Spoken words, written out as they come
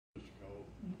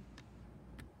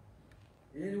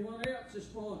Anyone else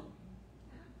this morning?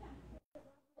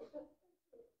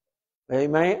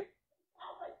 Amen.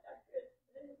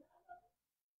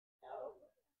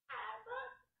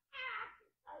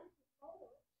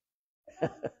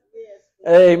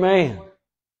 Amen.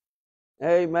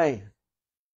 Amen.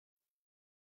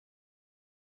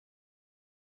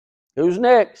 Who's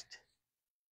next?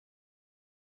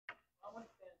 I want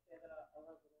to say that I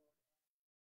love the Lord.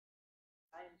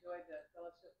 I enjoyed the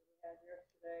fellowship that we had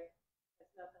yesterday. It's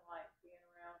nothing like being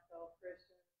around fellow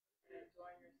Christians and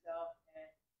enjoying yourself and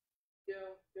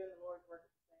doing the Lord's work at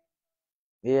the same time.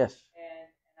 Yes. And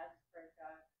I just praise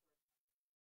God.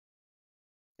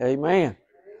 Amen.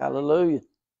 Hallelujah.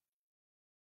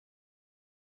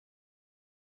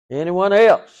 Anyone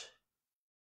else?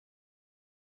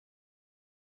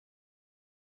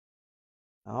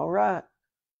 All right.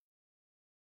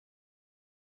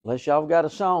 Unless y'all got a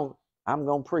song, I'm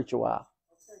going to preach a while.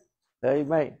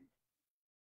 Amen.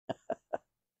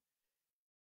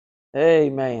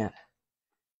 Amen.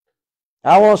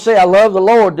 I want to say I love the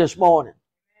Lord this morning.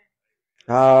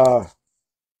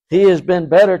 He has been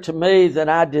better to me than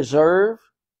I deserve.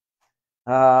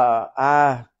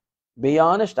 I be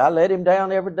honest, I let him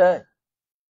down every day.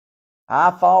 I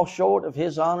fall short of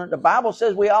his honor. The Bible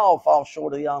says we all fall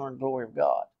short of the honor and glory of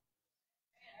God.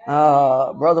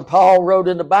 Brother Paul wrote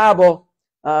in the Bible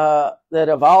that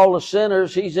of all the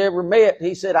sinners he's ever met,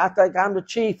 he said, I think I'm the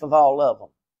chief of all of them.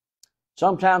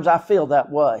 Sometimes I feel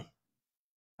that way.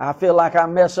 I feel like I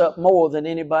mess up more than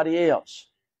anybody else.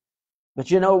 But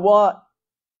you know what?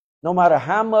 No matter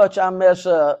how much I mess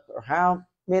up or how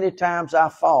many times I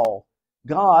fall,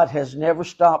 God has never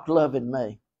stopped loving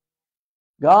me.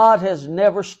 God has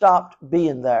never stopped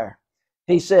being there.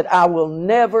 He said, I will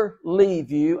never leave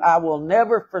you, I will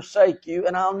never forsake you,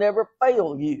 and I'll never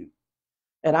fail you.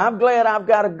 And I'm glad I've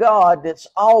got a God that's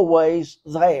always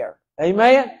there.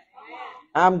 Amen?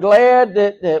 I'm glad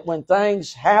that when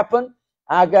things happen,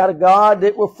 I got a God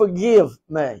that will forgive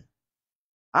me.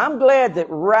 I'm glad that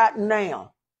right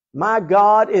now, my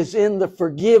God is in the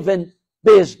forgiving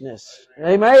business.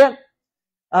 Amen?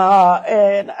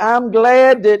 And I'm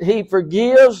glad that He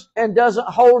forgives and doesn't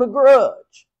hold a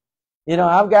grudge. You know,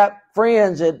 I've got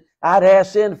friends that I'd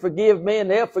ask them to forgive me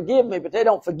and they'll forgive me, but they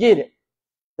don't forget it.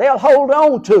 They'll hold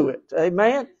on to it.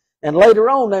 Amen? And later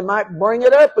on they might bring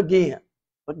it up again.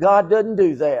 But God doesn't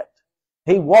do that.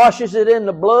 He washes it in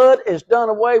the blood, it's done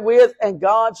away with, and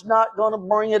God's not going to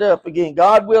bring it up again.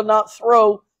 God will not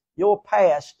throw your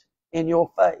past in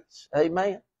your face.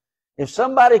 Amen? If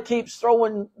somebody keeps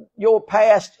throwing your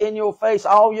past in your face,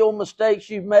 all your mistakes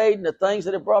you've made and the things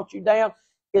that have brought you down,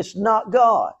 it's not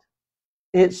God.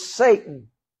 It's Satan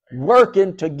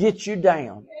working to get you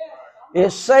down.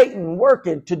 It's Satan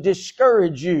working to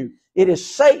discourage you. It is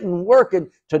Satan working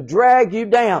to drag you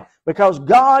down because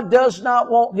God does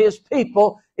not want His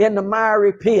people in the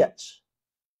miry pits.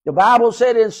 The Bible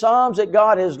said in Psalms that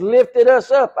God has lifted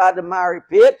us up out of the miry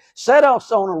pit, set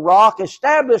us on a rock,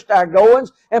 established our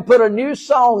goings, and put a new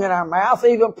song in our mouth,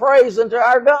 even praise unto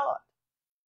our God.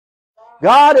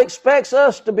 God expects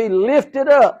us to be lifted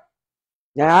up.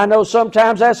 Now, I know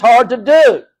sometimes that's hard to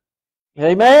do.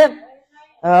 Amen?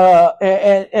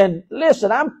 And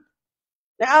listen,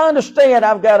 I understand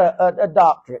I've got a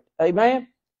doctorate. Amen?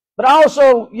 But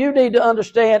also, you need to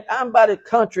understand I'm about as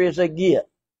country as they get.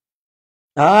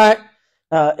 All right?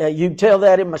 You can tell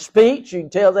that in my speech. You can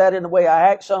tell that in the way I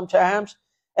act sometimes.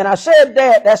 And I said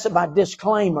that's my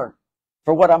disclaimer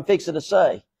for what I'm fixing to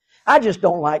say. I just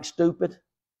don't like stupid.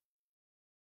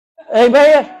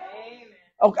 Amen?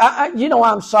 Okay, you know,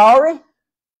 I'm sorry.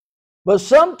 But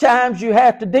sometimes you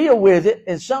have to deal with it,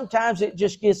 and sometimes it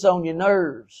just gets on your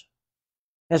nerves.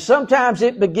 And sometimes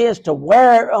it begins to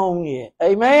wear on you.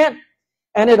 Amen?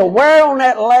 And it'll wear on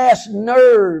that last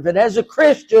nerve. And as a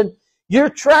Christian, you're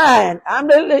trying,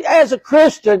 as a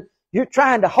Christian, you're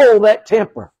trying to hold that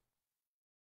temper.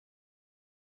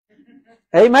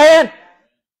 Amen?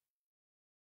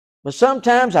 But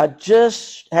sometimes I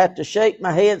just have to shake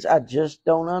my head. I just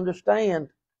don't understand.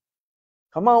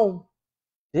 Come on.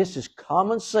 This is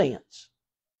common sense.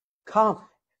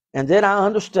 And then I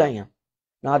understand.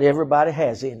 Not everybody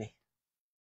has any.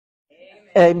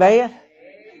 Amen?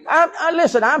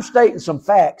 Listen, I'm stating some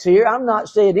facts here. I'm not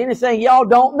saying anything y'all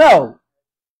don't know.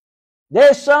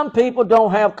 There's some people don't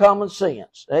have common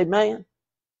sense. Amen?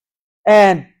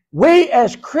 And we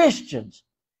as Christians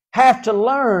have to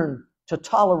learn to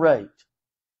tolerate.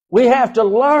 We have to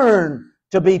learn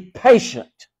to be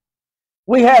patient.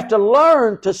 We have to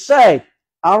learn to say,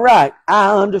 all right,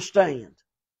 I understand.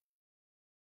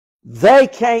 They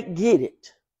can't get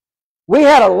it. We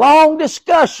had a long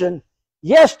discussion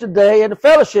yesterday in the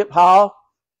fellowship hall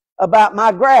about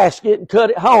my grass getting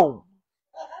cut at home.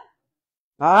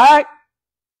 All right?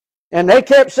 And they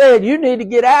kept saying, you need to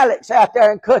get Alex out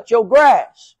there and cut your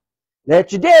grass.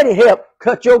 Let your daddy help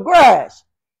cut your grass.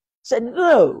 I said,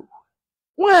 no.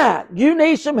 Why? You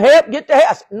need some help? Get the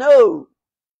help. I said, no.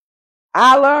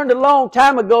 I learned a long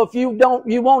time ago, if you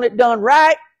want it done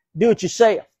right, do it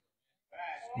yourself.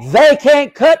 They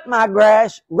can't cut my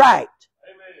grass right.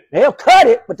 They'll cut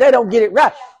it, but they don't get it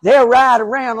right. They'll ride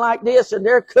around like this and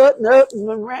they're cutting up and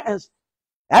around.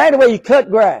 That ain't the way you cut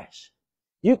grass.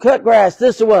 You cut grass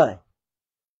this way.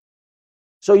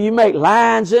 So you make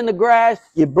lines in the grass.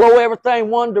 You blow everything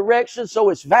one direction so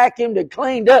it's vacuumed and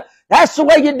cleaned up. That's the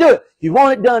way you do it. If you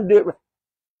want it done, do it right.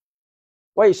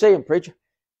 What are you saying, preacher?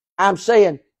 I'm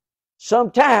saying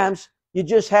sometimes you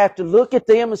just have to look at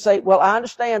them and say, well, I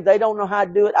understand they don't know how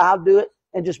to do it. I'll do it,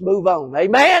 and just move on.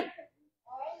 Amen?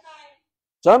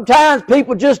 Sometimes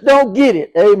people just don't get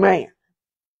it. Amen.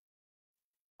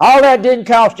 All that didn't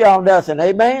cost y'all nothing.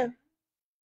 Amen?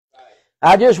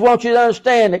 I just want you to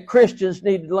understand that Christians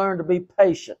need to learn to be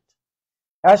patient.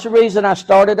 That's the reason I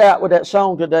started out with that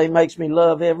song today, Makes Me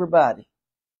Love Everybody.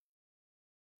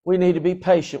 We need to be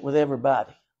patient with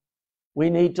everybody. We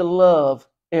need to love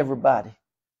everybody.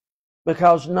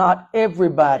 Because not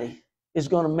everybody is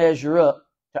going to measure up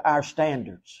to our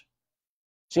standards.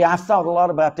 See, I thought a lot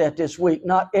about that this week.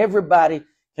 Not everybody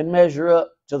can measure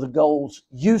up to the goals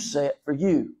you set for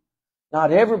you.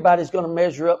 Not everybody's going to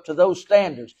measure up to those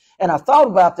standards. And I thought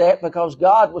about that because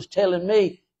God was telling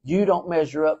me, you don't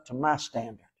measure up to my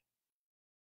standard.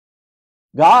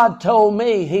 God told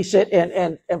me, He said,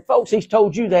 and folks, He's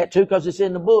told you that too because it's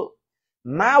in the book.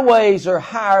 My ways are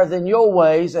higher than your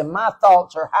ways and my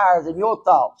thoughts are higher than your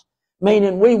thoughts.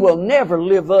 Meaning we will never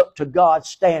live up to God's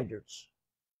standards.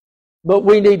 But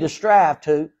we need to strive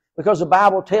to, because the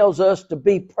Bible tells us to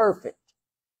be perfect.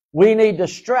 We need to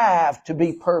strive to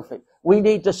be perfect. We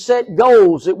need to set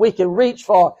goals that we can reach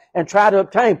for and try to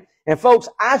obtain. And folks,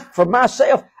 for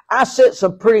myself, I set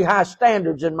some pretty high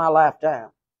standards in my lifetime.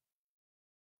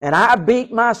 And I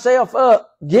beat myself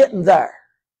up getting there.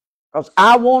 Because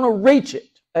I want to reach it.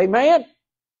 Amen?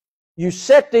 You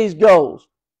set these goals.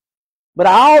 But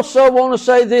I also want to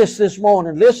say this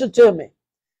morning. Listen to me.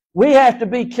 We have to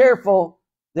be careful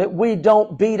that we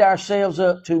don't beat ourselves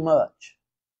up too much.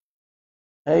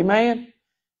 Amen?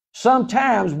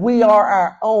 Sometimes we are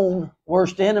our own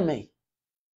worst enemy.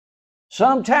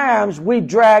 Sometimes we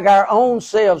drag our own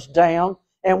selves down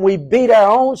and we beat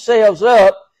our own selves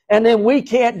up, and then we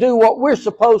can't do what we're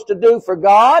supposed to do for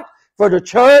God, for the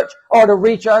church, or to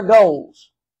reach our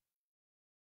goals.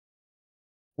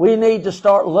 We need to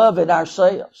start loving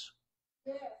ourselves.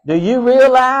 Do you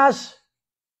realize?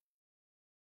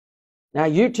 Now,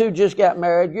 you two just got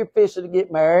married. You're fixing to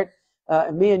get married.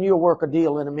 And me and you will work a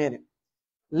deal in a minute.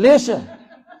 Listen.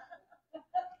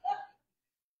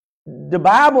 The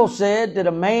Bible said that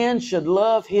a man should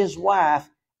love his wife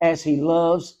as he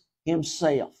loves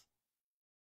himself.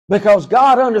 Because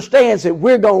God understands that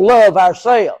we're going to love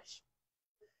ourselves.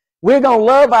 We're going to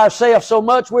love ourselves so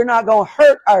much we're not going to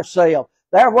hurt ourselves.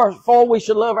 Therefore, we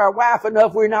should love our wife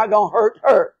enough we're not going to hurt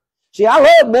her. See, I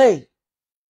love me.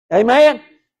 Amen?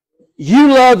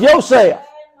 You love yourself.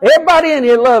 Everybody in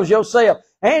here loves yourself.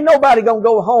 Ain't nobody going to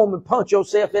go home and punch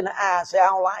yourself in the eye and say, I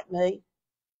don't like me.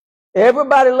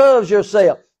 Everybody loves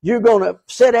yourself. You're going to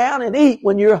sit down and eat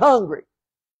when you're hungry.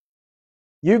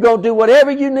 You're going to do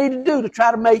whatever you need to do to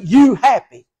try to make you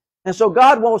happy. And so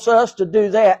God wants us to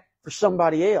do that for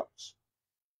somebody else.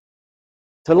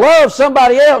 To love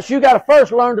somebody else, you got to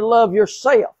first learn to love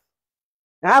yourself.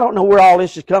 Now, I don't know where all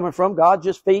this is coming from. God's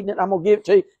just feeding it. I'm going to give it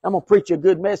to you. I'm going to preach you a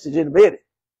good message in a minute.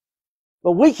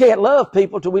 But we can't love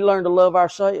people till we learn to love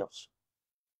ourselves.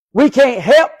 We can't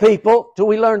help people till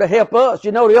we learn to help us.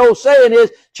 You know, the old saying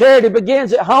is, charity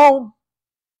begins at home.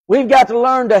 We've got to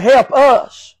learn to help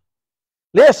us.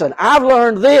 Listen, I've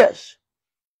learned this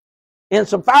in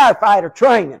some firefighter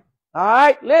training. All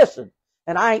right? Listen.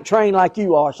 And I ain't trained like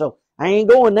you are, so I ain't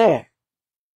going there.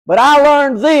 But I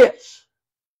learned this.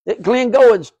 That Glenn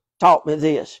Goins taught me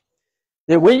this.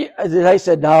 They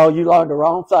said, no, you learned the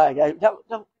wrong thing.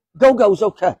 Go-go's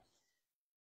okay.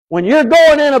 When you're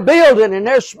going in a building and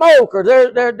there's smoke or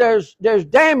there's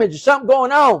damage or something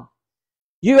going on,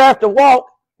 you have to walk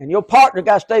and your partner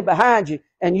got to stay behind you,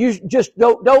 and you just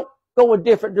don't go in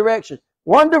different directions.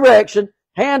 One direction,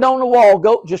 hand on the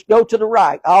wall, just go to the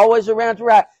right. Always around to the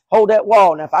right. Hold that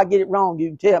wall. Now, if I get it wrong, you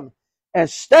can tell me. And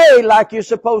stay like you're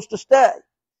supposed to stay.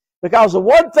 Because the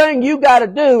one thing you got to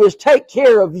do is take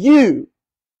care of you.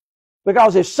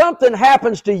 Because if something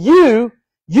happens to you,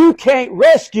 you can't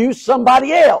rescue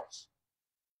somebody else.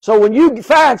 So when you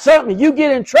find something, you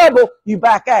get in trouble, you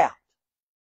back out.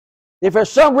 If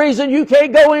there's some reason you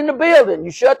can't go in the building,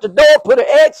 you shut the door, put an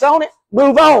X on it,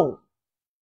 move on.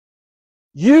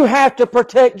 You have to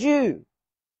protect you.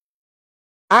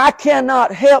 I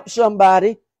cannot help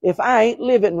somebody if I ain't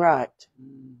living right.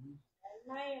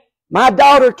 My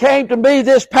daughter came to me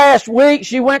this past week.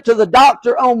 She went to the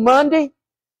doctor on Monday,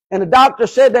 and the doctor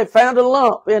said they found a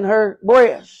lump in her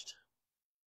breast.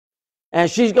 And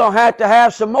she's going to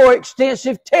have some more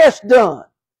extensive tests done.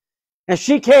 And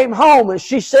she came home and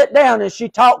she sat down and she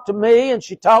talked to me and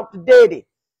she talked to Daddy.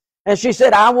 And she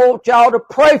said, I want y'all to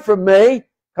pray for me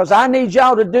because I need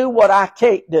y'all to do what I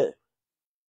can't do.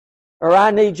 Or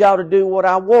I need y'all to do what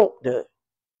I won't do.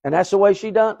 And that's the way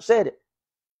she said it.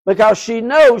 Because she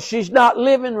knows she's not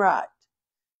living right.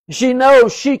 She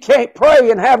knows she can't pray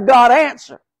and have God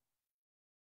answer.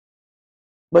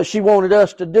 But she wanted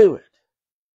us to do it.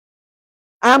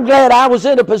 I'm glad I was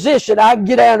in a position I can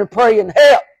get down and pray and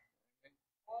help.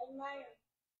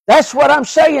 That's what I'm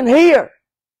saying here.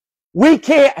 We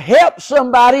can't help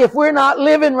somebody if we're not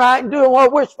living right and doing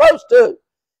what we're supposed to.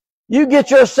 You get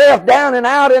yourself down and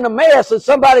out in a mess and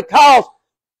somebody calls,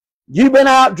 you've been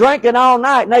out drinking all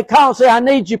night, and they call and say, I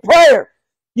need your prayer.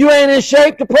 You ain't in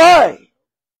shape to pray.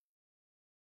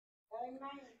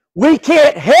 We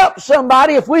can't help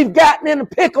somebody if we've gotten in a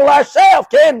pickle ourselves,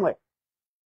 can we?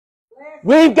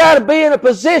 We've got to be in a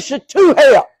position to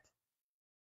help.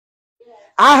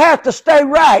 I have to stay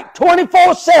right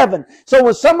 24/7. So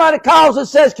when somebody calls and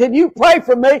says, can you pray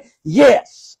for me?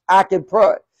 Yes, I can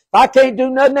pray. If I can't do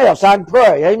nothing else, I can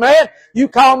pray. Amen? You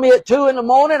call me at 2 in the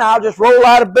morning, I'll just roll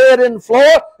out of bed in the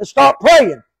floor and start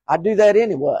praying. I do that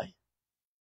anyway.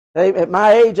 At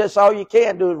my age, that's all you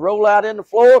can do is roll out in the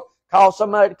floor, call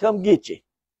somebody to come get you.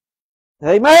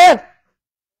 Amen?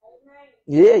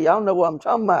 Yeah, y'all know what I'm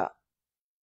talking about.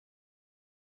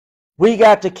 We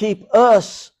got to keep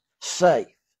us safe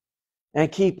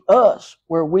and keep us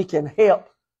where we can help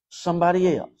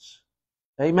somebody else.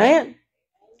 Amen?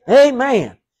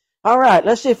 Amen. All right,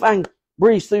 let's see if I can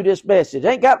breeze through this message.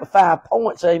 Ain't got the 5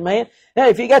 points, amen. Now,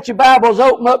 if you got your Bibles,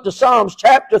 open up to Psalms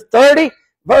chapter 30,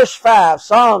 verse 5.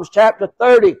 Psalms chapter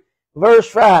 30, verse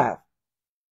 5.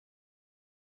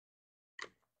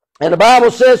 And the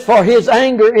Bible says, for his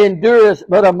anger endureth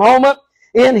but a moment.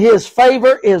 In his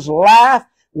favor is life.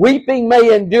 Weeping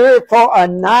may endure for a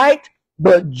night,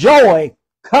 but joy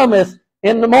cometh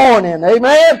in the morning.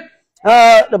 Amen?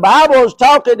 The Bible is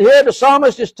talking here, the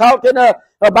psalmist is talking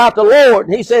about the Lord.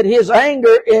 He said his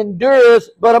anger endureth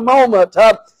but a moment.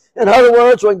 In other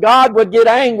words, when God would get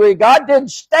angry, God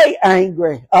didn't stay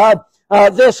angry.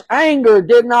 This anger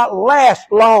did not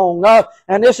last long.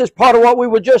 And this is part of what we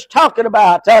were just talking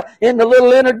about in the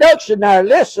little introduction there.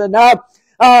 Listen,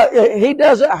 he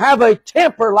doesn't have a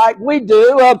temper like we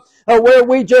do, where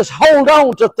we just hold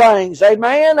on to things.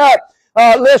 Amen?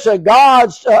 Listen,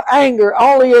 God's anger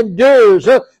only endures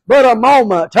but a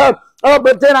moment.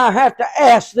 But then I have to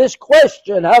ask this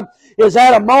question. Is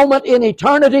that a moment in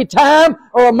eternity time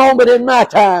or a moment in my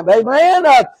time? Amen?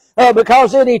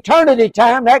 Because in eternity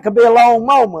time, that could be a long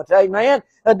moment. Amen?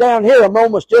 Down here, a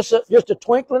moment's just a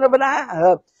twinkling of an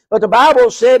eye. But the Bible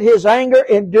said his anger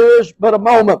endures but a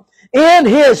moment. In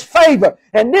his favor.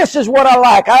 And this is what I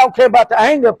like. I don't care about the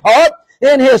anger part.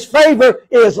 In his favor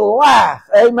is life.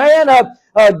 Amen.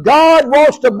 God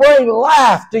wants to bring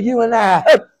life to you and I.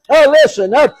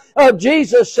 Listen,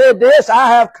 Jesus said this, I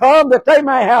have come that they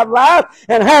may have life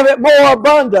and have it more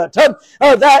abundant.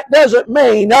 That doesn't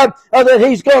mean that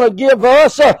he's going to give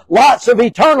us lots of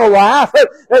eternal life.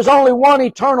 There's only one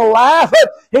eternal life.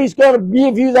 He's going to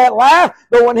give you that life.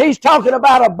 But when he's talking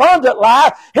about abundant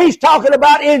life, he's talking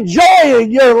about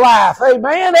enjoying your life.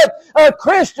 Amen.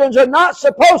 Christians are not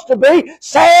supposed to be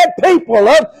sad people.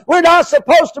 We're not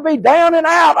supposed to be down and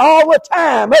out all the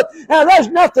time. Now, there's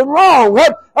nothing wrong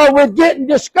with getting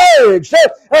discouraged.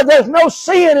 There's no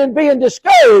sin in being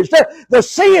discouraged. The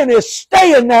sin is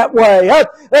staying that way.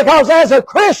 Because as a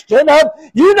Christian,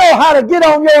 you know how to get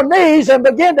on your knees and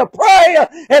begin to pray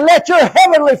and let your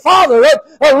Heavenly Father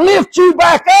lift you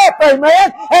back up,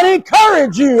 amen, and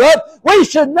encourage you. We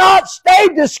should not stay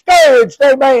discouraged,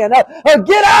 amen.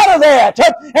 Get out of that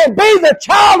and be the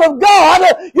child of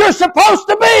God you're supposed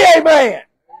to be, amen.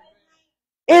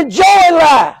 Enjoy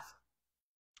life.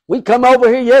 We come over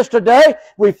here yesterday,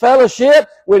 we fellowship,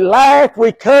 we laugh,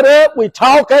 we cut up, we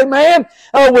talk, amen.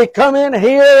 We come in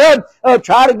here and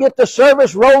try to get the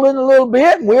service rolling a little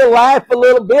bit, and we'll laugh a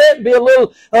little bit, and be a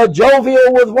little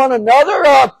jovial with one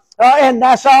another, and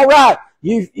that's all right.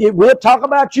 We'll talk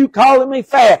about you calling me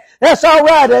fat. That's all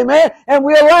right, amen, and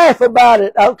we'll laugh about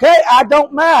it, okay? I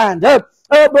don't mind.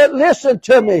 But listen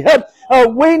to me.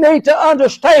 We need to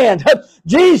understand.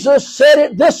 Jesus said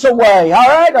it this way. All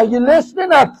right? Are you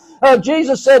listening?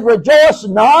 Jesus said, rejoice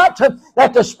not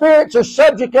that the spirits are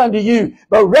subject unto you,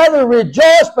 but rather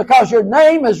rejoice because your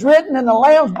name is written in the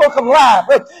Lamb's book of life.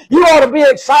 You ought to be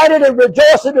excited and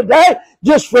rejoicing today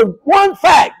just for one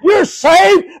fact. You're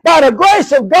saved by the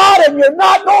grace of God and you're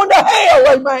not going to hell.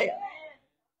 Amen.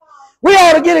 We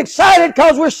ought to get excited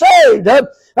because we're saved. Then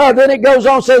it goes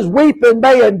on and says, weeping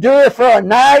may endure for a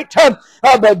night,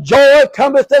 but joy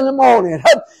cometh in the morning.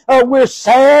 We're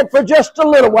sad for just a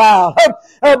little while,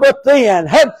 but then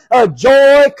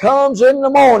joy comes in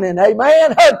the morning.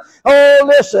 Amen. Oh,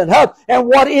 listen. And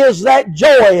what is that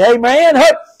joy? Amen.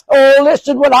 Oh,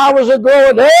 listen, when I was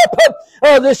growing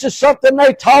up, this is something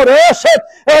they taught us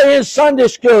in Sunday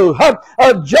school.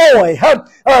 Joy.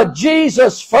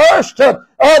 Jesus first,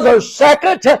 others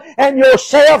second, and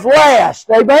yourself last.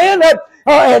 Amen?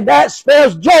 And that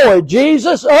spells joy.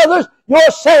 Jesus, others,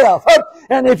 yourself.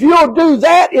 And if you'll do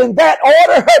that in that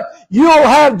order, you'll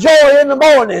have joy in the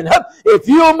morning. If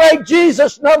you'll make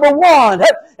Jesus number one,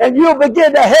 and you'll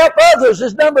begin to help others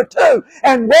as number two,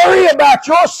 and worry about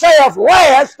yourself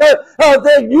last,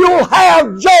 then you'll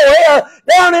have joy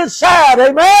down inside.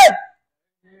 Amen?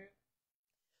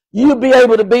 You'll be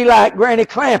able to be like Granny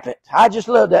Clampett. I just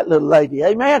love that little lady.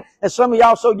 Amen? And some of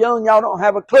y'all so young, y'all don't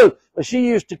have a clue. But she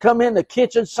used to come in the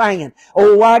kitchen singing,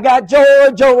 oh, I got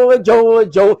joy, joy, joy,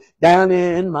 joy, down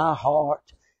in my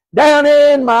heart. Down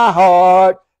in my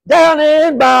heart. Down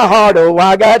in my heart. Oh,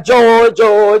 I got joy,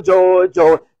 joy, joy,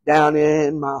 joy, down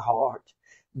in my heart.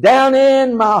 Down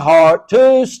in my heart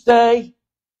to stay.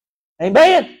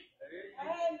 Amen?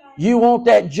 You want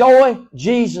that joy?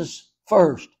 Jesus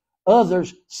first.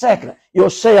 Others second.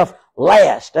 Yourself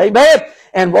last. Amen?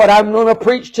 And what I'm going to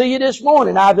preach to you this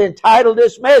morning, I've entitled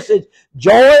this message,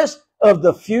 Joys of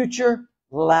the Future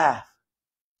Life.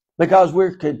 Because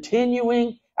we're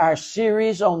continuing our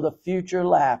series on the future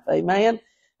life. Amen?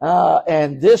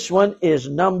 And this one is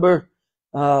number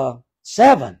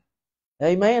 7.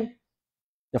 Amen?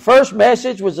 The first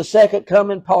message was the second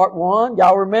coming, part 1.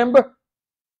 Y'all remember?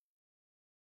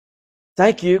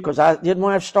 Thank you, because I didn't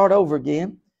want to have to start over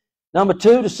again. Number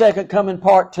 2, the second coming,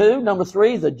 part 2. Number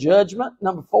 3, the judgment.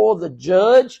 Number 4, the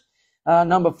judge.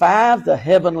 Number 5, the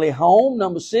heavenly home.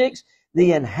 Number 6,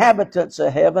 the inhabitants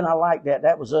of heaven. I like that.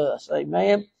 That was us.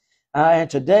 Amen. And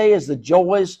today is the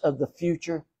joys of the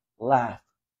future life.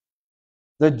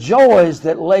 The joys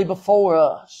that lay before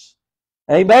us.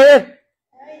 Amen.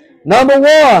 Number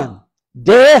 1,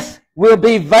 death will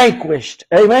be vanquished.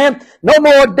 Amen. No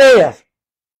more death.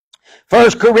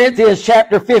 1 Corinthians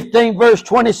chapter 15 verse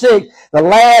 26, the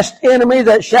last enemy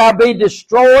that shall be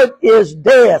destroyed is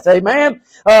death. Amen.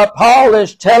 Paul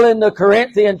is telling the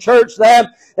Corinthian church that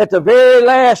the very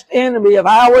last enemy of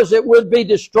ours that would be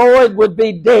destroyed would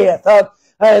be death.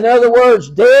 In other words,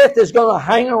 death is going to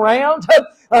hang around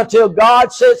until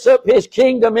God sets up His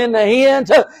kingdom in the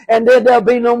end, and then there'll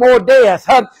be no more death.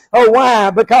 Why?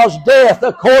 Because death,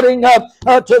 according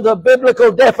to the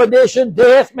biblical definition,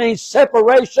 death means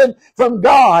separation from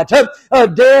God.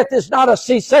 Death is not a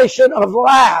cessation of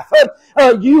life.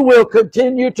 You will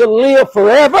continue to live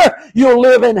forever. You'll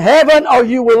live in heaven or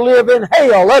you will live in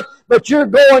hell. But you're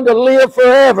going to live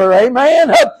forever.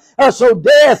 Amen? So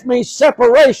death means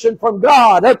separation from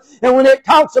God. And when it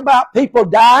talks about people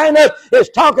dying, it's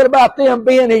talking about them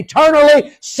being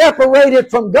eternally separated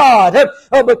from God.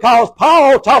 Because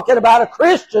Paul, talking about a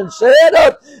Christian, said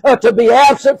to be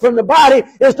absent from the body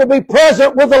is to be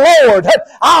present with the Lord.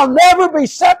 I'll never be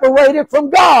separated from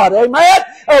God. Amen.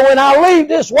 When I leave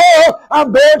this world,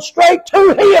 I'm going straight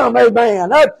to Him.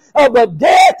 Amen. But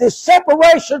death is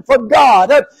separation from God.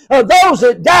 Those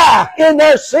that die in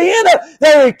their sin,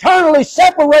 they're eternally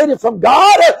separated from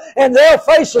God, and they'll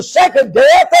face a second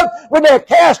death when they're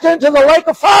cast into the lake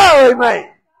of fire. Amen.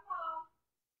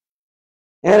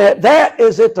 And that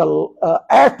is at the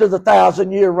after the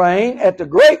 1,000-year reign at the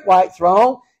great white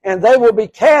throne, and they will be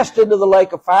cast into the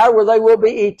lake of fire where they will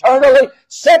be eternally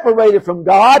separated from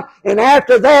God. And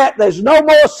after that, there's no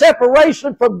more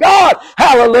separation from God.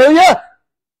 Hallelujah.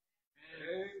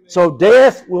 Amen. So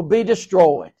death will be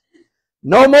destroyed.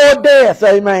 No more death.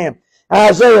 Amen.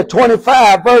 Isaiah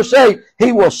 25 verse 8,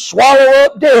 He will swallow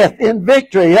up death in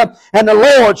victory, and the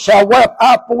Lord shall wipe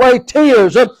away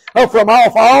tears from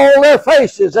off all their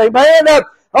faces. Amen.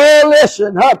 Oh,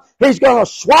 listen, He's going to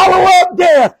swallow up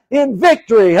death in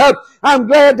victory. I'm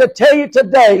glad to tell you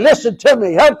today, listen to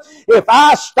me, if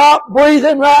I stop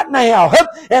breathing right now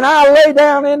and I lay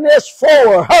down in this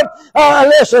floor,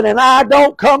 listen, and I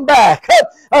don't come back,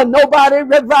 nobody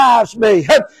revives me.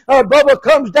 Bubba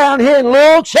comes down here and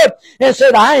looks and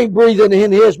said, I ain't breathing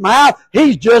in his mouth.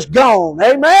 He's just gone.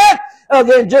 Amen?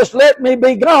 Then just let me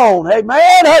be gone.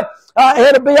 Amen?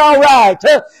 It'll be all right.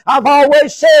 I've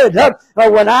always said,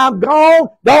 when I'm gone,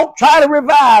 don't try to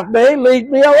revive me. Leave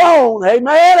me alone.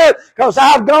 Amen? Because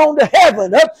I've gone to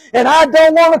heaven, and I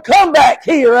don't want to come back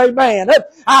here. Amen?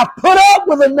 I've put up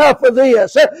with enough of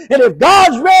this. And if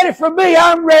God's ready for me,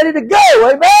 I'm ready to go.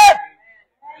 Amen?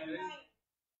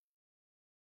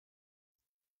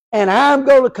 And I'm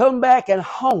going to come back and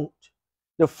haunt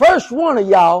the first one of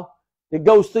y'all that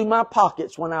goes through my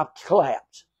pockets when I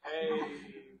collapse.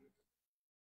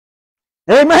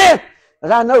 Amen.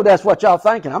 Because I know that's what y'all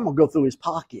thinking. I'm going to go through his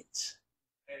pockets.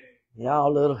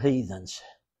 Y'all little heathens.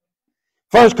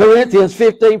 1 Corinthians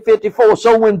 15:54.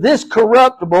 So when this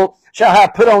corruptible shall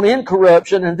have put on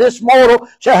incorruption, and this mortal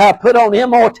shall have put on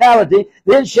immortality,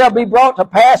 then shall be brought to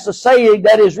pass the saying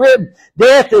that is written,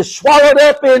 death is swallowed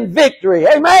up in victory.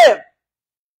 Amen.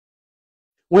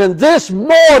 When this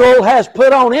mortal has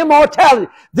put on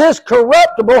immortality, this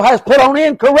corruptible has put on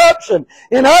incorruption.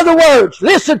 In other words,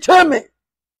 listen to me.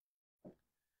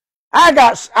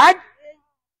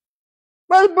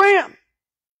 Brother Brim,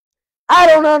 I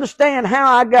don't understand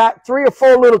how I got 3 or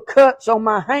 4 little cuts on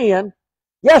my hand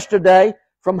yesterday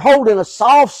from holding a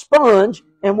soft sponge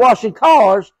and washing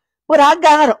cars, but I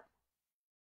got them.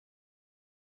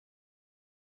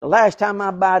 The last time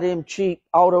I bought them cheap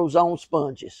AutoZone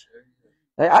sponges,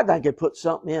 I think they put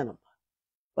something in them.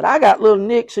 But I got little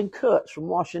nicks and cuts from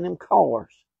washing them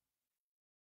cars.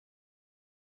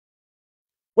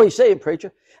 What are you saying,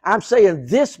 preacher? I'm saying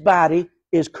this body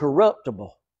is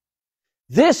corruptible.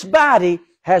 This body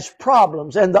has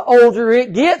problems, and the older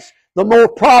it gets, the more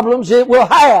problems it will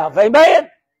have. Amen?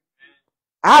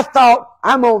 I thought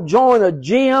I'm going to join a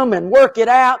gym and work it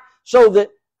out so that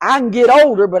I can get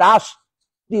older, but I'll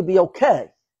still be okay.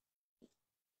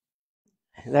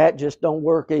 That just don't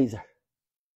work either.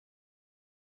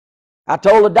 I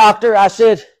told the doctor, I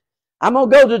said, I'm going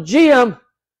to go to the gym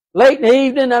late in the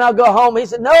evening and I'll go home. He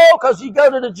said, no, because you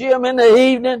go to the gym in the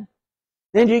evening,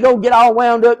 then you go get all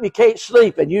wound up and you can't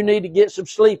sleep, and you need to get some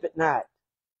sleep at night.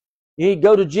 You need to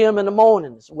go to the gym in the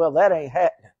morning. I said, well, that ain't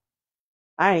happening.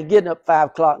 I ain't getting up 5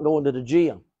 o'clock and going to the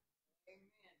gym.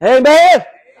 Amen?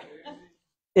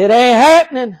 It ain't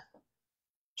happening.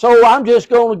 So I'm just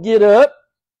going to get up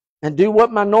and do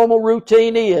what my normal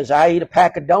routine is. I eat a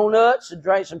pack of donuts and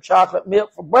drink some chocolate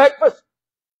milk for breakfast,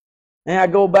 and I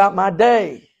go about my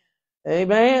day.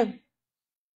 Amen?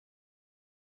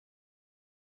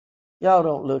 Y'all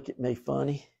don't look at me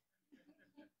funny.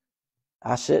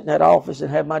 I sit in that office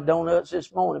and had my donuts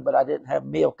this morning, but I didn't have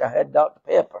milk. I had Dr.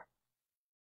 Pepper.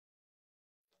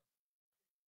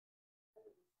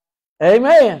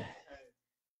 Amen.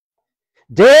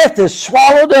 Death is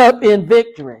swallowed up in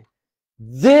victory.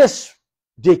 This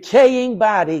decaying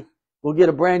body will get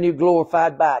a brand new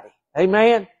glorified body.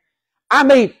 Amen. I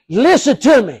mean, listen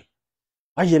to me.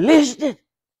 Are you listening?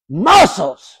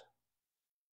 Muscles.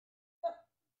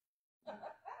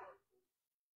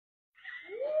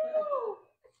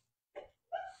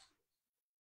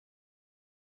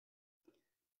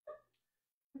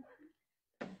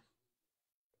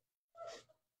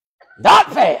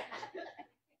 Not fat.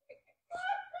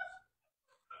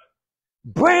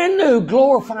 Brand new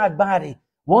glorified body.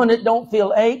 One that don't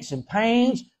feel aches and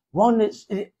pains. One that's...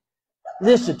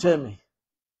 Listen to me.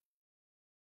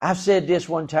 I've said this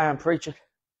one time, preacher.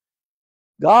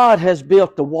 God has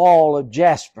built the wall of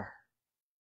jasper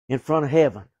in front of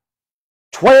heaven.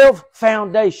 12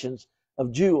 foundations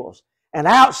of jewels. And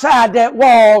outside that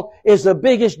wall is the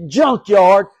biggest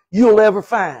junkyard you'll ever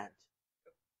find.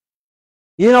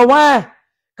 You know why?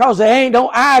 Because there ain't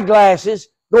no eyeglasses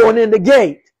going in the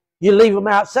gate. You leave them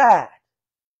outside.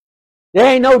 There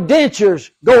ain't no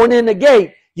dentures going in the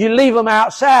gate. You leave them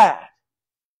outside.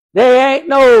 There ain't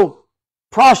no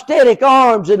prosthetic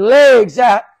arms and legs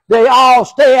out. They all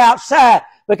stay outside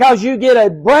because you get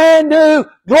a brand new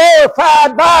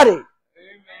glorified body. Amen.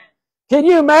 Can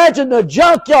you imagine the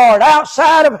junkyard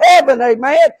outside of heaven?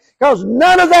 Amen. Because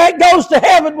none of that goes to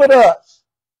heaven with us.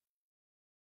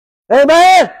 Amen.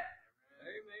 Amen.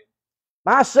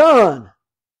 My son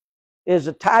is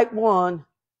a type 1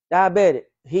 diabetic.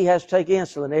 He has to take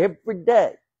insulin every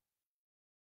day.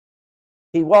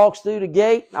 He walks through the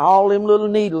gate and all them little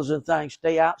needles and things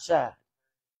stay outside.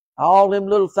 all them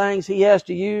little things he has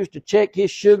to use to check his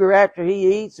sugar after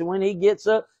he eats and when he gets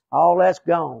up, all that's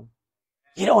gone.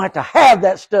 You don't have to have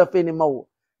that stuff anymore.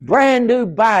 Brand new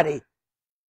body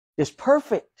is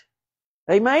perfect.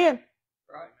 Amen?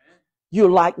 Right, man.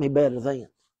 You'll like me better then.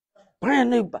 Brand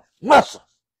new muscle.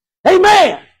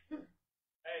 Amen.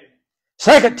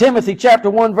 2 Timothy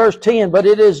chapter 1 verse 10, but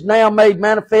it is now made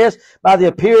manifest by the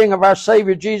appearing of our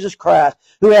Savior Jesus Christ,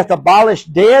 who hath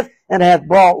abolished death and hath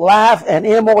brought life and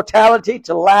immortality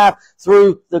to life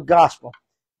through the gospel.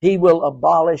 He will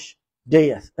abolish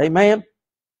death. Amen.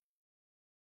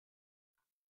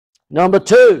 Number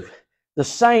 2, the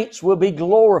saints will be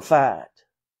glorified.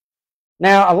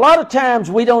 Now, a lot of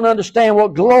times we don't understand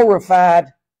what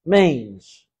glorified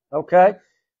means. Okay?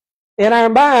 In our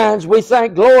minds, we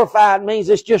think glorified means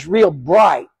it's just real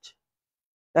bright.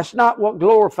 That's not what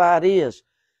glorified is.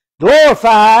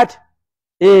 Glorified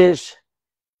is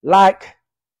like,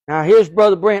 now here's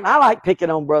Brother Brent. I like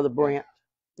picking on Brother Brent.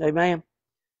 Amen.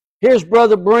 Here's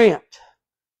Brother Brent.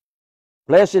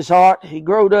 Bless his heart. He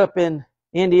growed up in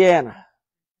Indiana.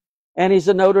 And he's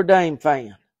a Notre Dame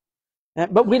fan.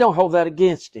 But we don't hold that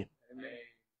against him. Amen.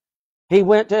 He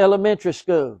went to elementary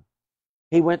school.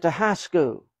 He went to high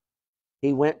school.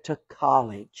 He went to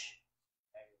college.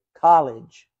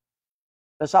 College.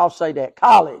 Let's all say that.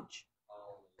 College.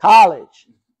 College.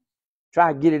 Try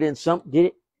and get it in get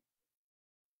it.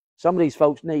 Some of these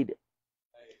folks need it.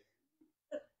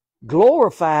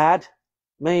 Glorified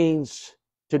means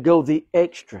to go the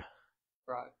extra.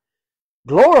 Right.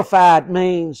 Glorified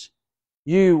means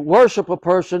you worship a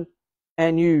person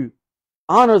and you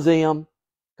honor them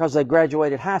because they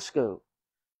graduated high school.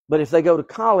 But if they go to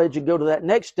college and go to that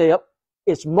next step,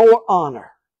 it's more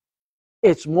honor.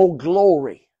 It's more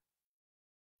glory.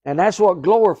 And that's what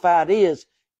glorified is.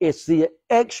 It's the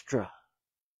extra.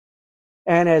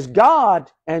 And as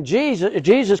God and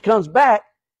Jesus comes back,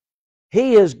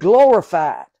 He is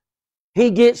glorified.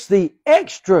 He gets the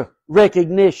extra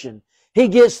recognition. He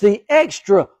gets the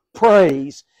extra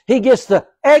praise. He gets the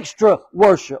extra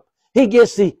worship. He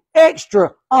gets the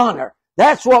extra honor.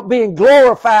 That's what being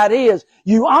glorified is.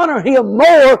 You honor Him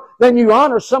more than you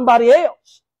honor somebody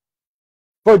else.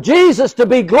 For Jesus to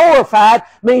be glorified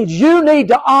means you need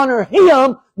to honor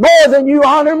Him more than you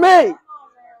honor me.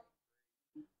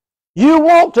 You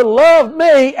want to love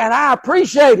me, and I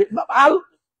appreciate it.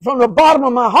 From the bottom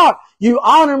of my heart, you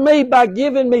honor me by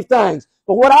giving me things.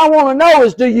 But what I want to know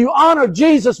is, do you honor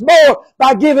Jesus more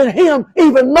by giving Him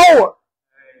even more?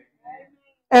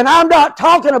 And I'm not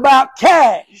talking about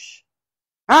cash.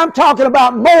 I'm talking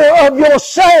about more of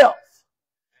yourself.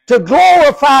 To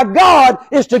glorify God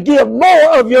is to give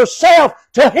more of yourself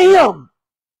to Him.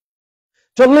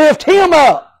 To lift Him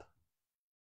up.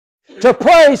 To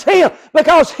praise Him.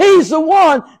 Because He's the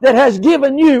one that has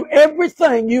given you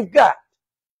everything you've got.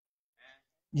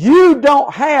 You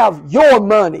don't have your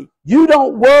money. You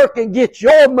don't work and get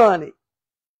your money.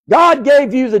 God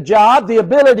gave you the job, the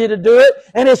ability to do it,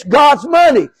 and it's God's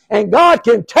money. And God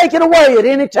can take it away at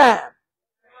any time.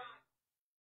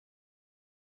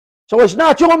 So it's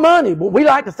not your money, but we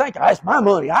like to think, oh, it's my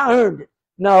money, I earned it.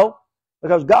 No,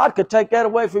 because God could take that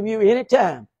away from you any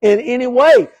time, in any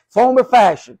way, form or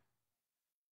fashion.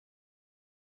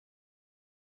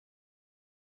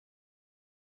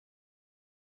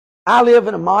 I live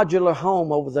in a modular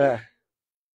home over there.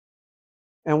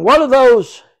 And one of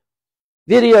those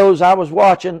videos I was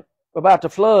watching about the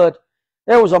flood,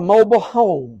 there was a mobile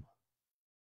home.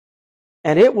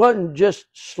 And it wasn't just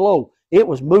slow, it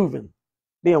was moving,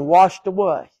 being washed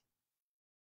away.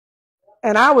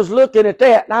 And I was looking at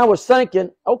that and I was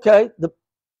thinking, okay,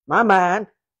 my mind,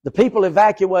 the people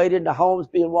evacuated, the homes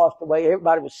being washed away,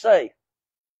 everybody was safe.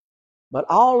 But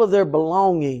all of their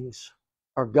belongings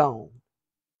are gone.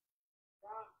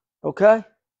 Okay?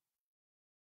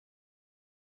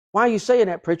 Why are you saying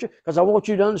that, preacher? Because I want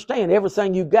you to understand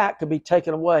everything you got could be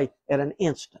taken away at an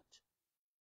instant.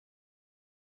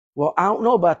 Well, I don't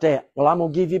know about that. Well, I'm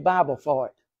going to give you a Bible for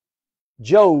it.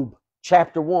 Job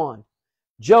chapter 1.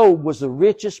 Job was the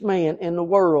richest man in the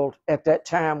world at that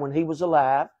time when he was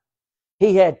alive.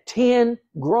 He had 10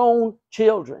 grown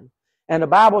children. And the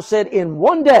Bible said in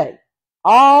one day,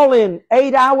 all in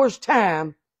 8 hours'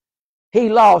 time, he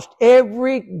lost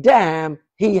every dime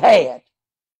he had.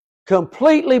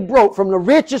 Completely broke from the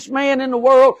richest man in the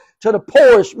world to the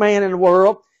poorest man in the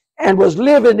world, and was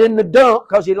living in the dump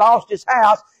because he lost his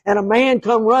house. And a man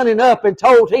come running up and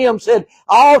told him, said,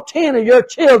 all 10 of your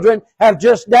children have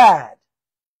just died.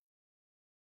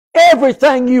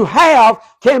 Everything you have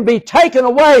can be taken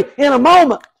away in a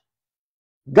moment.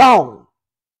 Gone.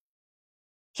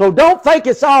 So don't think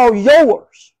it's all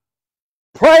yours.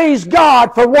 Praise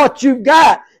God for what you've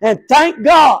got and thank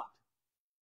God.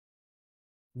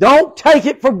 Don't take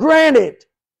it for granted.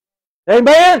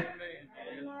 Amen?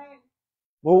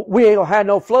 Well, we ain't going to have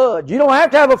no flood. You don't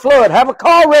have to have a flood. Have a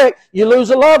car wreck, you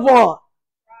lose a loved one.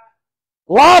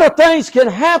 A lot of things can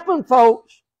happen,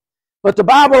 folks. But the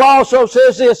Bible also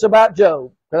says this about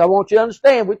Job. Because I want you to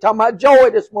understand, we're talking about joy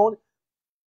this morning.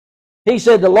 He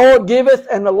said, the Lord giveth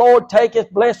and the Lord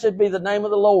taketh. Blessed be the name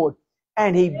of the Lord.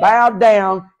 And he bowed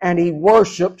down and he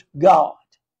worshiped God.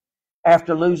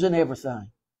 After losing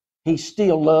everything, he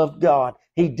still loved God.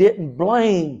 He didn't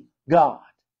blame God.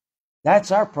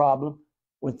 That's our problem.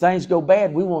 When things go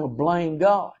bad, we want to blame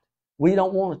God. We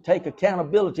don't want to take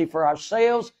accountability for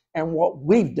ourselves and what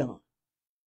we've done.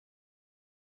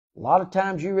 A lot of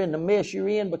times you're in the mess you're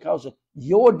in because of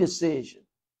your decision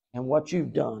and what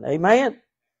you've done. Amen?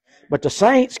 But the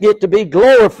saints get to be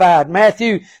glorified.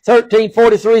 Matthew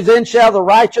 13:43, then shall the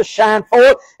righteous shine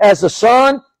forth as the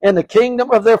sun in the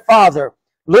kingdom of their Father.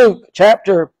 Luke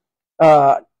chapter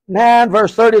 9,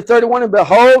 verse 30-31, and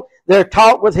behold, there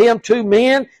talked with him two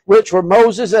men, which were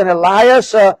Moses and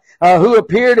Elias, who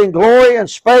appeared in glory and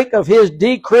spake of his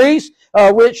decrease,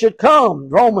 which should come.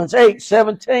 Romans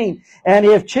 8:17. And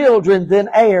if children, then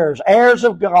heirs, heirs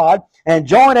of God, and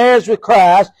joint heirs with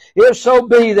Christ, if so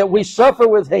be that we suffer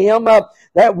with him,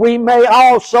 that we may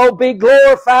also be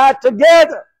glorified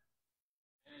together.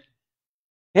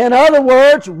 In other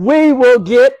words, we will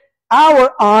get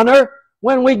our honor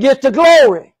when we get to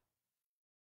glory.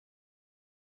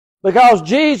 Because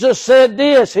Jesus said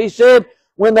this, He said,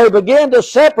 when they begin to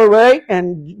separate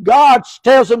and God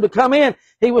tells them to come in,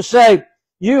 He will say,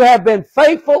 you have been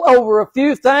faithful over a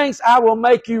few things, I will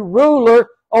make you ruler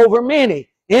over many.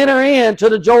 Enter into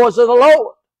the joys of the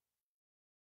Lord.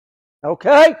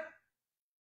 Okay?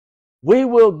 We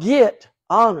will get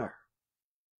honor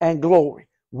and glory.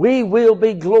 We will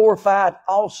be glorified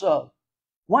also.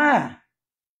 Why?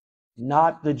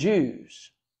 Not the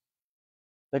Jews.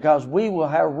 Because we will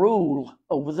have rule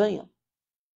over them.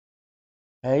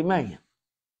 Amen.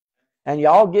 And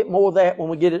y'all get more of that when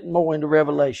we get it more into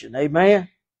Revelation. Amen.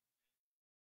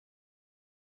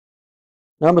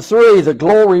 Number 3, the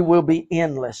glory will be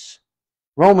endless.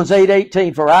 Romans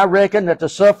 8:18, for I reckon that the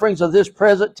sufferings of this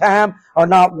present time are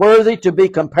not worthy to be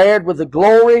compared with the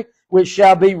glory which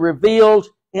shall be revealed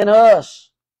in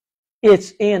us.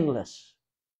 It's endless.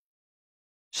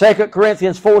 2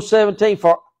 Corinthians 4:17,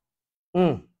 for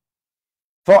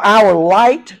our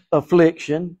light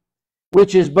affliction,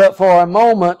 which is but for a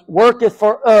moment, worketh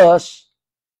for us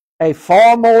a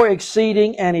far more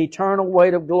exceeding and eternal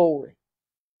weight of glory.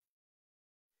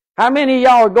 How many of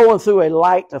y'all are going through a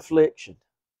light affliction?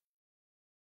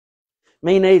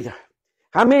 Me neither.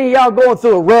 How many of y'all going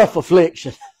through a rough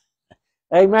affliction?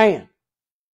 Amen.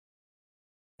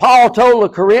 Paul told the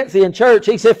Corinthian church,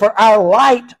 he said, for our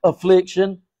light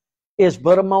affliction is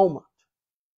but a moment.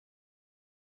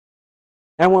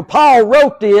 And when Paul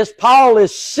wrote this, Paul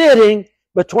is sitting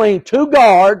between two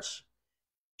guards,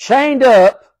 chained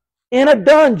up in a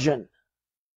dungeon,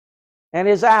 and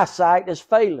his eyesight is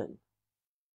failing.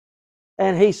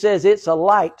 And he says it's a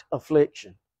light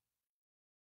affliction.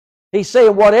 He said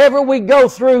whatever we go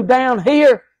through down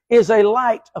here is a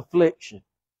light affliction.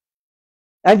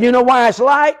 And you know why it's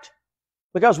light?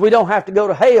 Because we don't have to go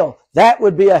to hell. That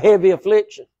would be a heavy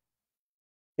affliction.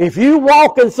 If you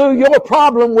walking through your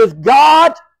problem with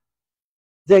God,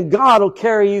 then God will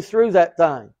carry you through that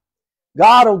thing.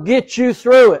 God will get you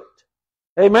through it.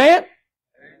 Amen? Amen.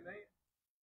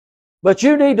 But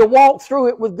you need to walk through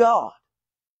it with God.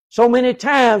 So many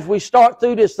times we start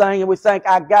through this thing and we think,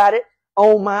 I got it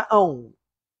on my own.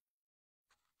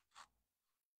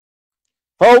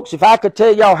 Folks, if I could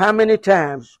tell y'all how many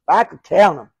times, if I could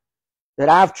count them, that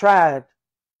I've tried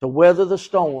to weather the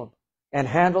storm and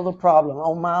handle the problem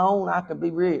on my own, I could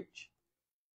be rich.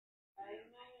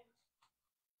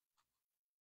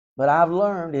 But I've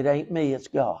learned it ain't me, it's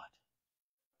God.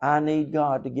 I need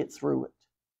God to get through it.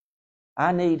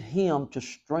 I need Him to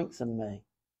strengthen me.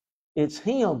 It's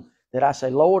Him that I say,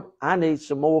 Lord, I need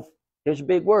some more, here's a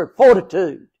big word,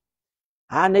 fortitude.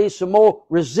 I need some more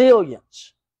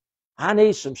resilience. I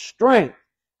need some strength.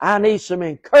 I need some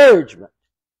encouragement.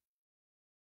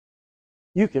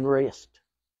 You can rest.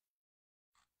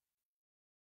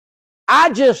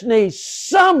 I just need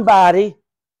somebody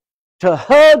to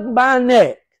hug my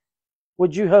neck.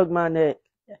 Would you hug my neck?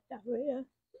 I will.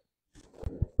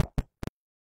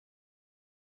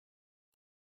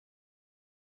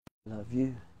 Love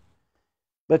you.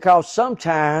 Because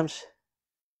sometimes,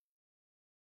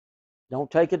 don't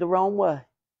take it the wrong way,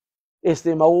 it's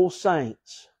them old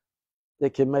saints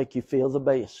that can make you feel the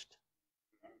best.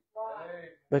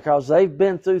 because they've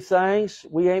been through things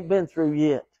we ain't been through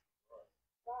yet.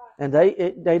 And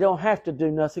they don't have to do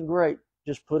nothing great.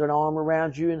 Just put an arm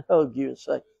around you and hug you and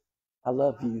say, I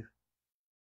love you.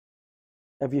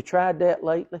 Have you tried that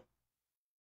lately?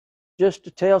 Just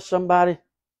to tell somebody,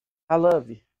 I love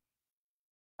you.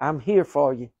 I'm here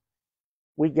for you.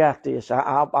 We got this.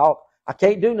 I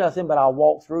can't do nothing, but I'll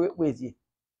walk through it with you.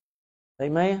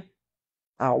 Amen?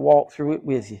 I'll walk through it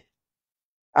with you.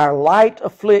 Our light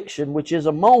affliction, which is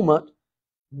a moment,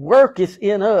 worketh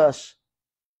in us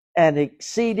an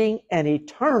exceeding and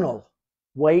eternal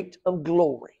weight of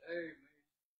glory. Amen.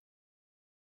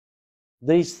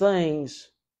 These things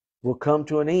will come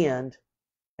to an end,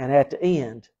 and at the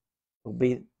end will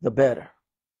be the better.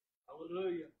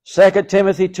 Hallelujah. 2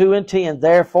 Timothy 2:10,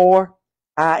 therefore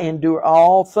I endure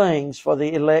all things for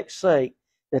the elect's sake,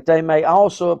 that they may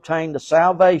also obtain the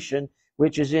salvation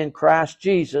which is in Christ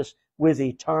Jesus with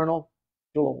eternal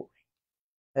glory.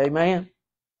 Amen.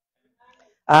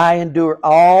 I endure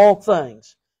all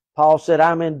things. Paul said,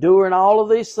 I'm enduring all of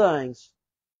these things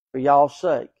for y'all's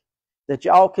sake, that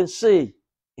y'all can see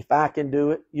if I can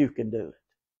do it, you can do it.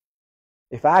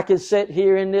 If I can sit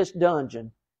here in this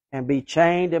dungeon and be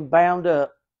chained and bound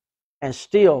up and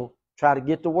still try to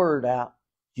get the word out,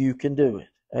 you can do it.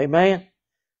 Amen?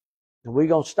 And we're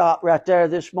going to stop right there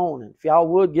this morning. If y'all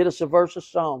would, get us a verse of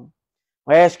song.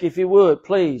 I ask you if you would,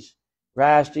 please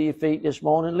rise to your feet this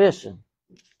morning. Listen,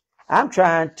 I'm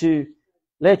trying to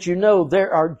let you know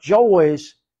there are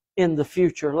joys in the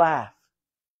future life.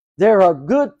 There are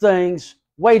good things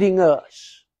waiting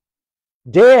us.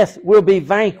 Death will be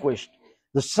vanquished.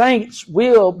 The saints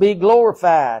will be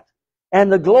glorified.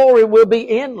 And the glory will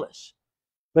be endless.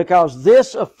 Because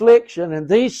this affliction and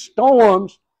these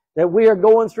storms that we are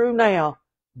going through now,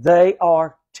 they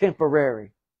are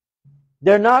temporary.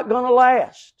 They're not going to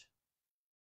last.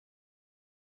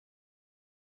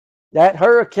 That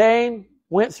hurricane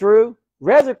went through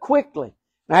rather quickly.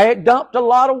 Now it dumped a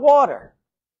lot of water.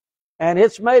 And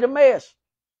it's made a mess.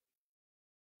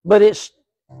 But it's,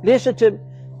 listen to me,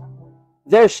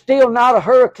 there's still not a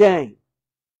hurricane.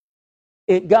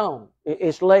 It gone.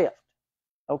 It's left.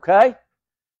 Okay?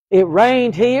 It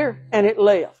rained here and it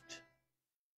left.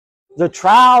 The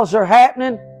trials are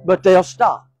happening, but they'll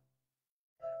stop.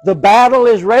 The battle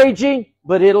is raging,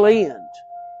 but it'll end.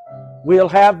 We'll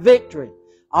have victory.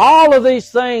 All of these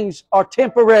things are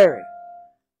temporary.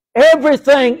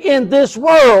 Everything in this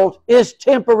world is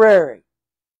temporary.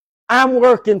 I'm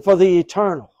working for the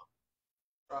eternal.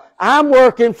 I'm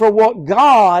working for what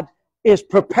God is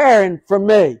preparing for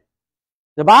me.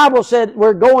 The Bible said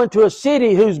we're going to a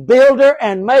city whose builder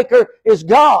and maker is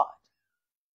God.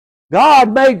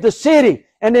 God made the city.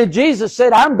 And then Jesus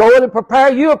said, I'm going to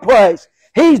prepare you a place.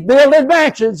 He's building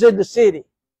mansions in the city.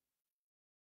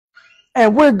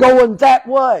 And we're going that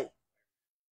way.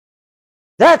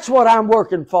 That's what I'm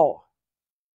working for.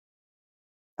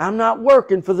 I'm not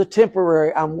working for the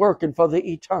temporary. I'm working for the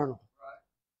eternal.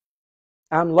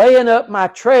 I'm laying up my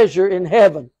treasure in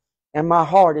heaven. And my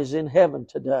heart is in heaven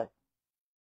today.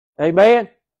 Amen?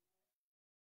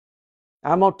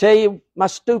 I'm going to tell you my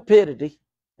stupidity.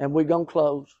 And we're going to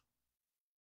close.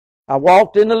 I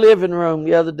walked in the living room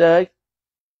the other day.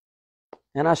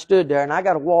 And I stood there and I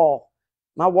got a wall.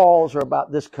 My walls are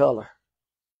about this color.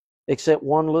 Except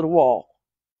one little wall.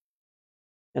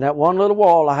 And that one little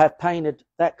wall I have painted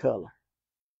that color.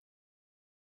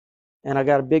 And I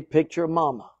got a big picture of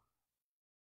Mama.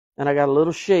 And I got a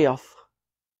little shelf.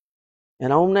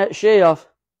 And on that shelf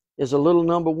is a little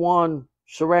 #1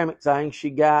 ceramic thing she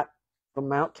got from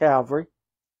Mount Calvary.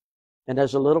 And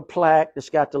there's a little plaque that's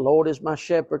got the Lord is my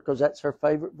shepherd, because that's her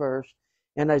favorite verse.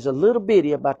 And there's a little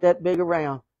bitty about that big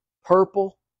around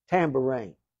purple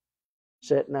tambourine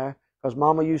sitting there. Because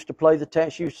Mama used to play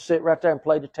she used to sit right there and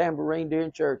play the tambourine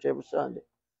during church every Sunday.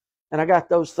 And I got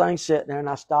those things sitting there and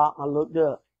I stopped and I looked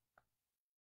up.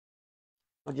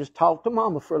 I just talked to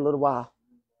Mama for a little while.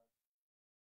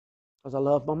 Because I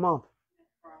love my mom.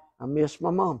 I miss my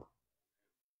mom.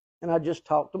 And I just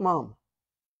talked to Mama.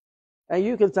 And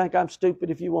you can think I'm stupid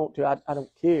if you want to. I don't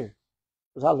care.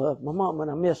 Because I love my mom and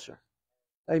I miss her.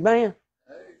 Amen?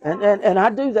 And I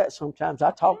do that sometimes. I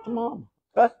talk to Mama.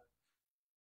 Okay?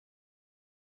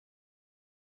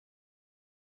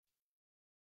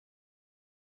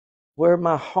 Where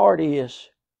my heart is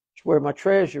where my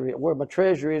treasure is. Where my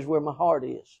treasure is where my heart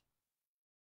is.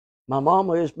 My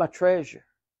mama is my treasure.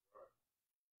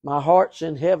 My heart's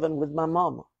in heaven with my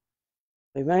mama.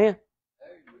 Amen?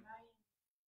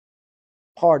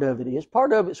 Part of it is.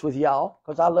 Part of it's with y'all,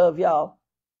 because I love y'all.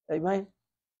 Amen?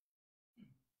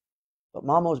 But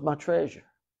mama was my treasure.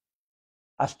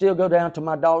 I still go down to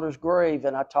my daughter's grave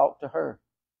and I talk to her.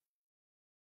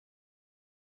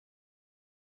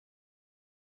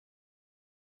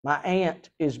 My aunt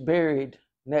is buried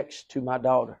next to my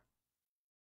daughter.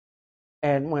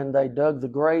 And when they dug the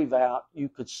grave out, you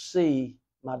could see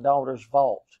my daughter's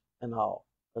vault and all,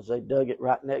 because they dug it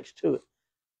right next to it.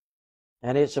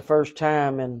 And it's the first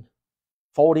time in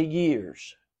 40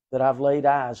 years that I've laid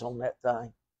eyes on that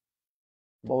thing.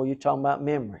 Boy, you're talking about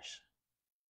memories.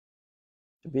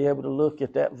 To be able to look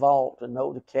at that vault and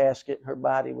know the casket and her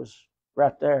body was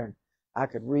right there, and I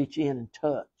could reach in and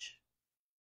touch.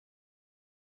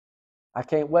 I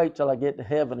can't wait till I get to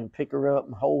heaven and pick her up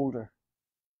and hold her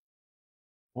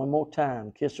one more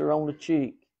time, kiss her on the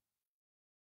cheek.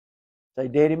 Say,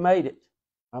 Daddy made it.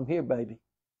 I'm here, baby.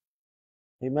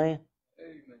 Amen?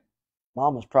 Amen.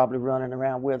 Mama's probably running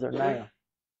around with her now.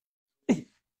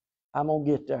 I'm going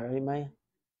to get there. Amen?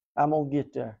 I'm going to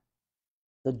get there.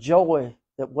 The joy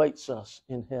that waits us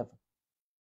in heaven.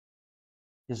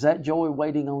 Is that joy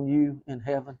waiting on you in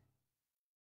heaven?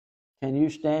 Can you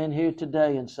stand here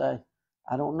today and say,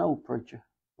 I don't know, preacher.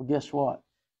 Well, guess what?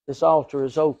 This altar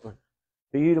is open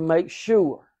for you to make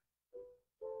sure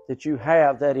that you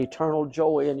have that eternal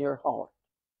joy in your heart,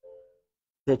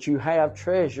 that you have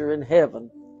treasure in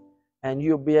heaven, and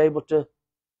you'll be able to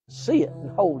see it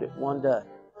and hold it one day.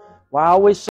 Well, I always